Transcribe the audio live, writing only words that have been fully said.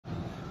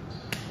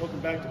Welcome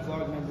back to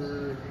vlog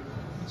number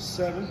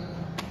 7.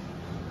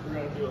 We're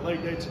gonna do a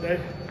leg day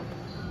today.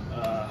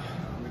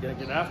 We're gonna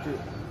get after it.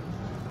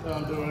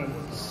 I'm doing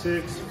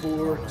 6,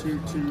 4, 2,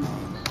 2.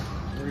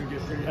 We're gonna get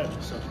pretty heavy,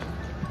 so.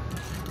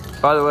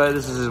 By the way,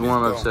 this is his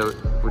warm-up set,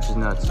 which is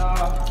nuts. We're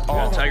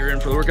gonna Tiger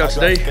in for the workout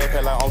today.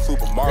 On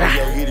Super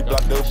Mario, hit it,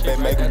 block those back,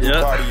 make him do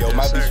cardio.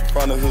 My bitch in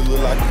front of the hood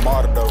look like a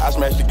martyr though. I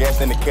smashed the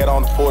gas in the cat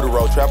on the 40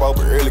 road. Trap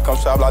open early, come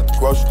shop like the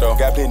grocery store.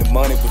 Got plenty of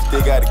money, but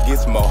still gotta get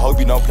some more. Hope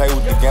you don't play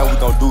with the game, we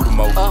gon' do the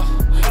most.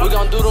 We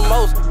gon' do the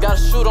most. Gotta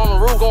shoot on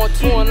the roof, going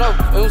 2-0.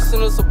 And we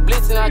send us a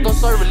blitz, and I go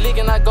serve a lick,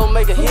 and I go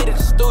make a hit at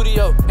the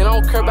studio. And I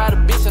don't care about the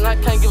bitch, and I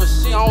can't give a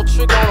shit. I don't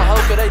trick on the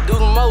hoe, cause they do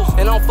the most.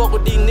 And I don't fuck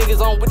with these niggas,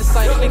 I'm with the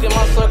same nigga in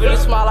my circle, they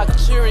smile like a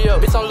Cheerio.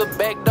 Bitch, I'm look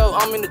back though,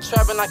 I'm in the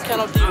trap, and I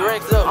cannot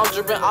direct up. I'm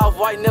dripping off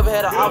white, never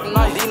had an off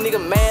night. These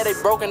niggas mad, they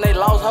broken, they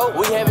lost hope.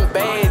 We having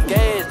bad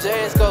gas,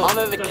 jazz go. I'm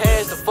having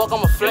cash, the fuck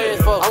I'm a flash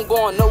for. I'm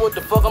going know what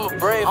the fuck I'm a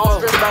brave for. I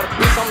don't stress about a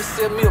bitch, I'ma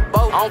sell me a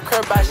boat. I don't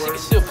care about shit,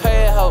 cause she a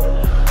pad hoe.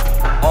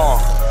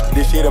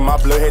 This shit in my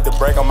blood had to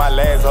break on my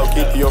last hoe.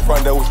 Kick to your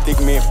front door, stick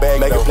me in bag.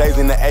 Making plays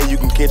in the A, you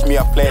can catch me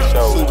on flash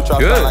show. Super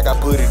chop sound like I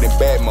put it in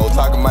bad mode.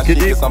 Talking my shit,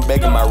 cause I'm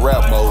back in my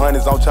rap mode.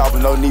 Hunters on chopper,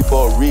 no need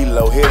for a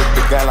reload. Hit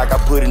the gun like I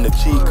put in the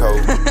cheat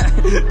code.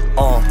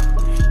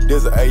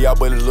 There's an AR,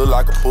 but it look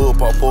like a bull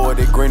pump. Forward,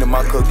 they green in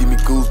my cup, give me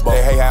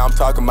goosebumps. Hey, I'm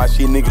talking my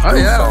shit, nigga,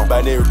 do something.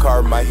 By every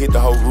car, might hit the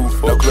whole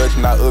roof. No clutch,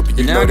 not up,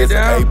 you know that's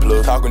an A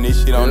plus. Talking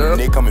this shit on the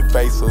neck, coming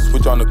face up.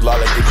 Switch on the glock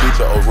like this bitch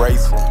a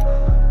eraser.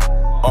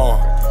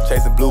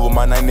 Chasing blue with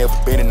my name, never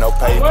been in no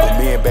paper.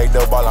 Me and back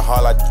door ballin'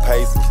 hard like the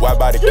Pacers. Why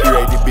by the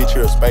curate, this bitch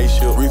here a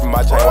spaceship. Reefing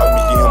my chain, watch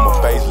me give him a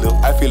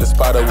facelift. I feel a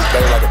spot over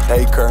his like a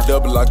daycare.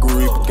 Double like a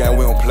reaper, gang,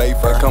 we don't play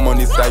first. Come on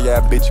this side, yeah,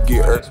 I bet you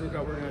get hurt. Next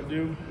workout we're gonna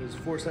do is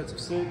 4 sets of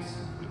 6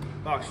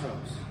 box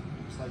jumps,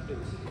 just like this.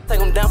 Take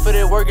him down for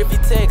that work if he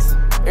texts.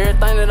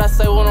 Everything that I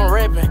say when I'm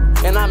rapping,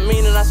 and I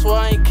mean it, I swear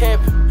I ain't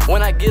capping.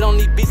 When I get on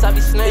these beats, I be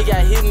snaking. He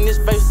got hit in his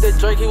face with that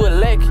Drake, he was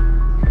lacking.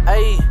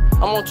 Ayy,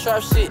 I'm on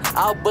trap shit.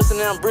 I was bustin'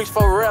 down bricks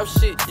for rap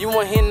shit. You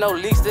won't hit no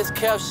leaks, that's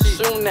cap shit.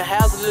 Shooting the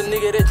house, little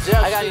nigga that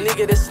jab. I got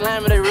nigga that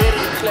slamming, they ready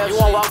to clap. You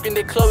won't walk in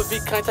the club if he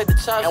can't take the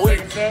chop. And we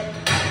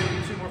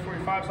 2 more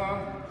 45s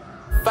on.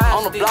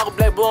 On the block of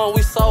black boy and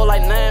we sold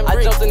like 9 bricks.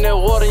 I jumped in that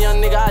water,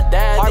 young nigga, I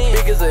died. Heart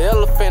big as an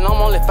elephant,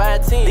 I'm only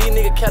 5'10". These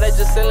niggas cat, they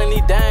just selling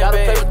these dime bags. Gotta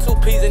play with 2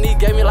 P's and he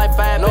gave me like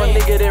 5 No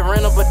nigga that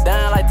ran up a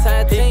dime like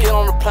time. He get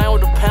on the plane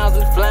with the pounds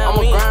and the flying. I'm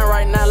on grind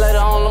right now, later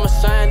on I'ma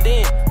shine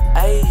then.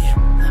 Ayy,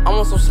 I'm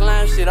on some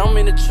slime shit, I'm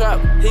in the trap.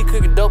 He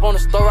cooking dope on the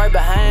store right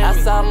behind me.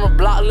 Outside on the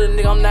block, little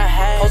nigga, I'm not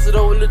high. Posted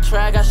over the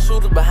track, got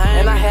shooters behind me.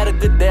 And I had a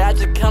good day, I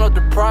just count up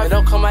the profit.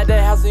 Don't come out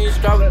that house and you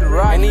strap with the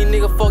rock. And these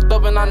niggas fucked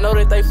up and I know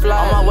that they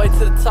fly. On my way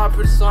to the top,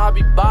 pretty soon I'll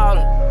be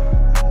ballin'.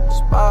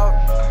 Just ballin'.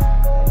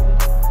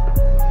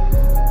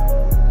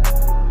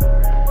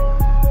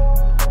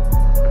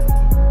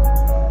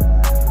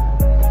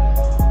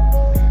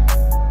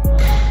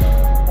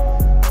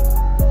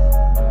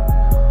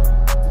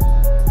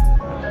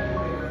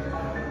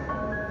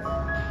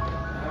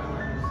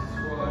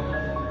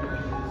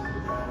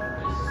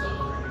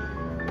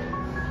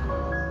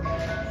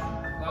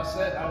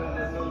 Set out of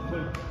another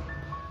plate.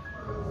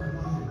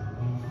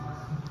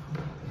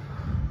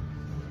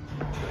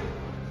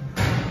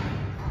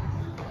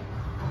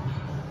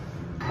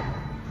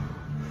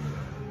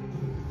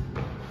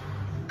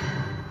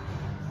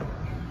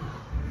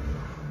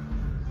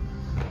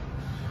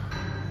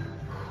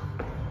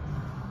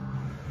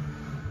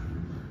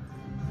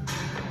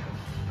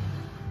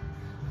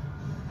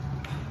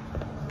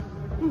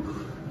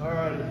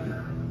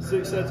 Alrighty,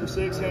 6 sets of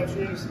 6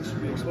 hamstrings. These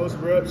should be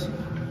explosive reps.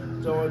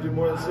 Don't want to do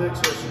more than 6,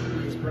 so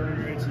you're just burning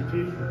your ATP.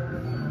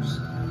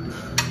 Just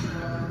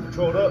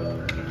controlled up,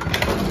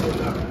 controlled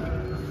down.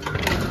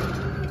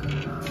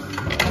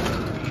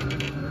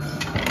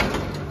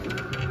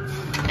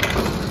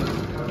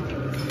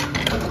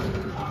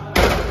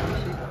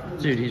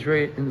 Dude, he's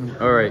right.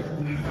 Alright,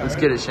 let's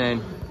get it,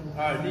 Shane.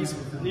 Alright,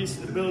 knee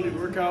stability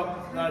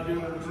workout. Not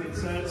doing it between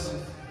sets.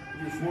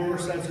 Do 4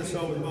 sets or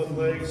so with both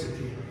legs.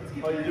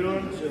 All you're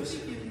doing is just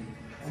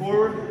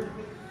forward,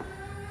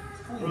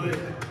 really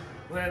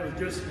land with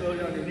good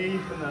stability on your knee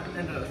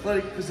in the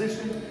athletic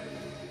position.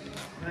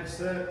 Next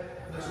set,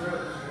 next rep,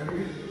 right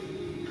here.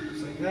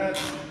 Just like that.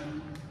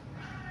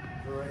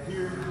 Go right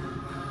here.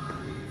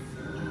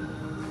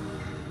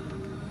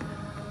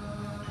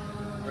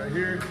 Right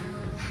here.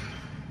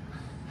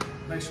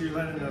 Make sure you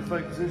land in the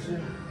athletic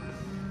position.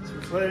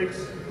 Switch legs.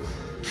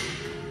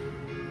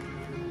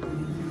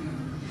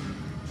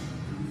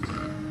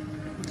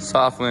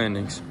 Soft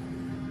landings.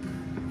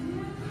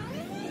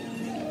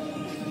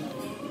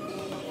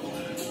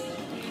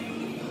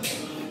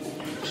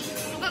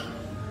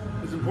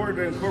 It's important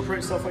to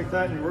incorporate stuff like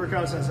that in your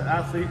workouts as an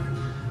athlete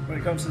when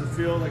it comes to the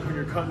field, like when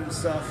you're cutting and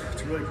stuff,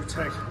 to really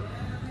protect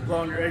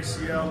blowing your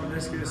ACL,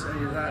 meniscus,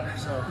 any of that.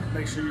 So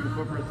make sure you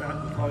incorporate that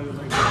in all your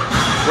legs.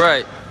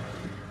 Right.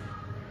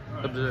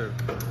 Observe.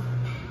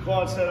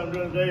 Quad set I'm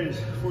doing today is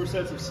 4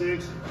 sets of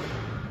 6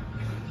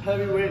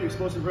 heavyweight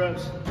explosive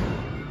reps.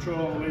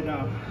 Control all the way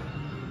down.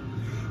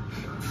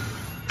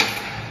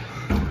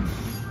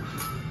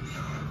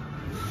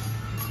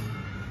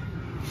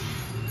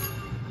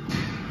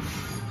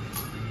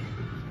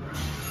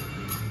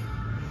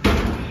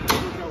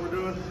 What we're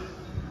doing,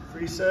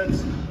 3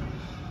 sets.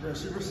 We're a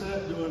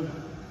superset doing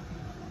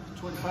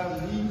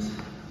 25 of these.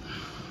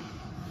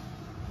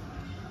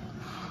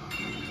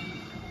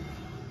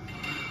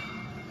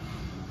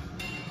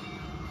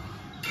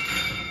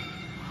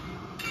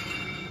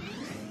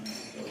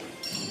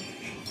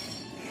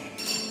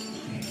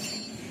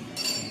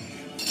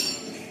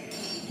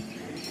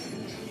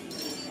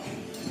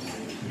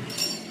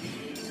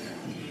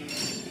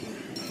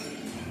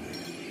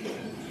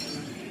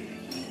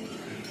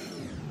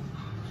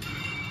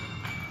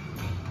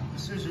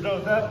 As soon as you're done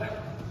with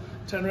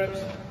that, 10 reps,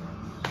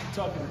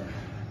 tucking it.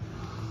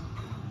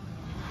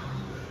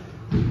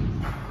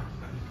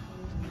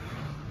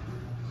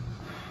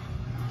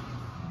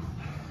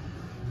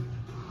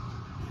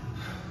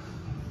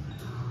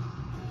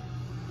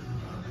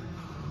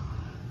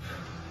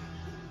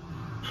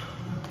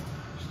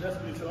 Should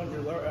definitely be feeling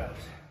your lower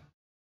abs.